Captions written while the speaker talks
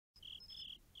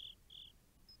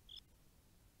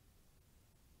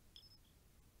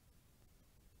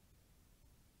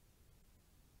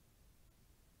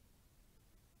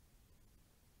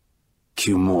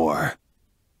Cumore.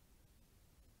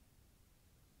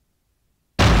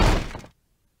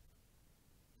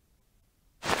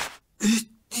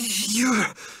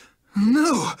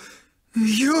 No!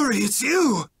 Yuri, it's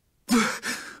you!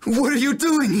 What are you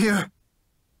doing here?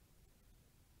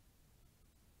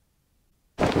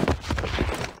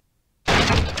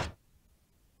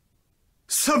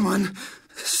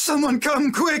 Someone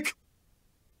come quick!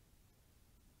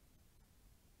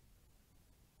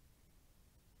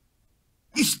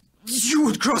 You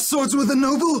would cross swords with a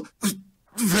noble?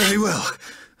 Very well.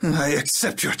 I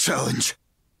accept your challenge.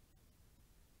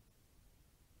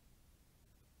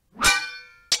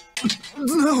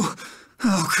 No!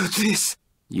 How could this?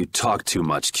 You talk too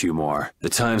much, Cumore. The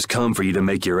time's come for you to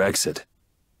make your exit.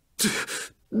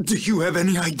 Do you have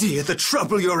any idea the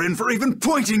trouble you're in for even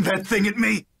pointing that thing at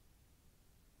me?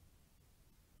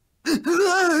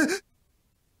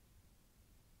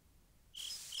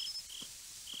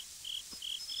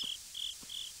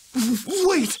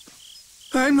 Wait!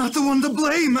 I'm not the one to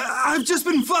blame. I've just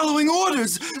been following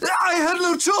orders. I had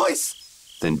no choice.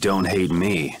 Then don't hate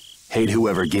me. Hate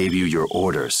whoever gave you your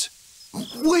orders.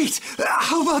 Wait!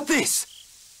 How about this?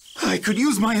 I could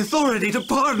use my authority to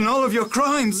pardon all of your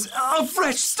crimes. A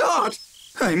fresh start.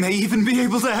 I may even be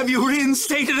able to have you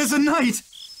reinstated as a knight.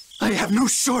 I have no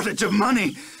shortage of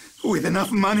money. With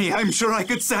enough money, I'm sure I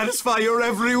could satisfy your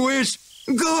every wish.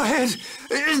 Go ahead.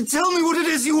 Tell me what it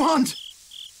is you want.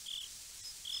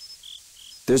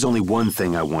 There's only one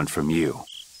thing I want from you.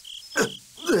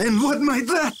 And what might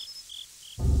that?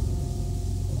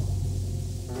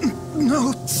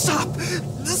 No, stop!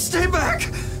 Stay back!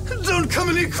 Don't come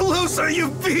any closer,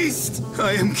 you beast!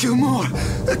 I am Cumore,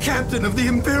 the captain of the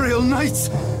Imperial Knights,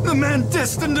 the man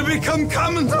destined to become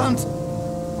Commandant!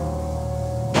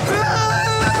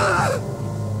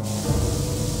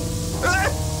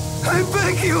 I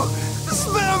beg you,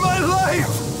 spare my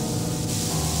life!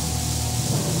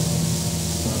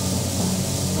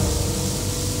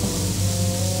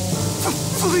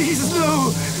 Please,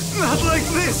 no! Not like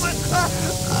this!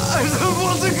 I don't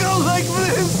want to go like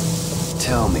this!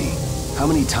 Tell me, how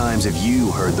many times have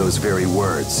you heard those very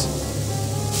words?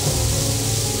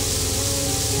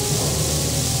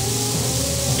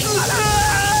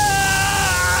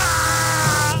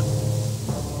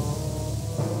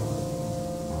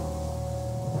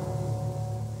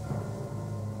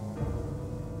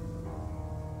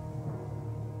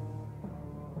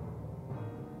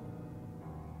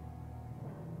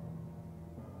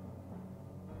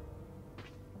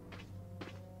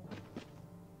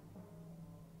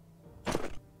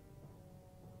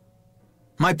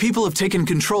 My people have taken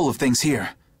control of things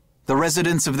here. The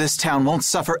residents of this town won't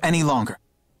suffer any longer.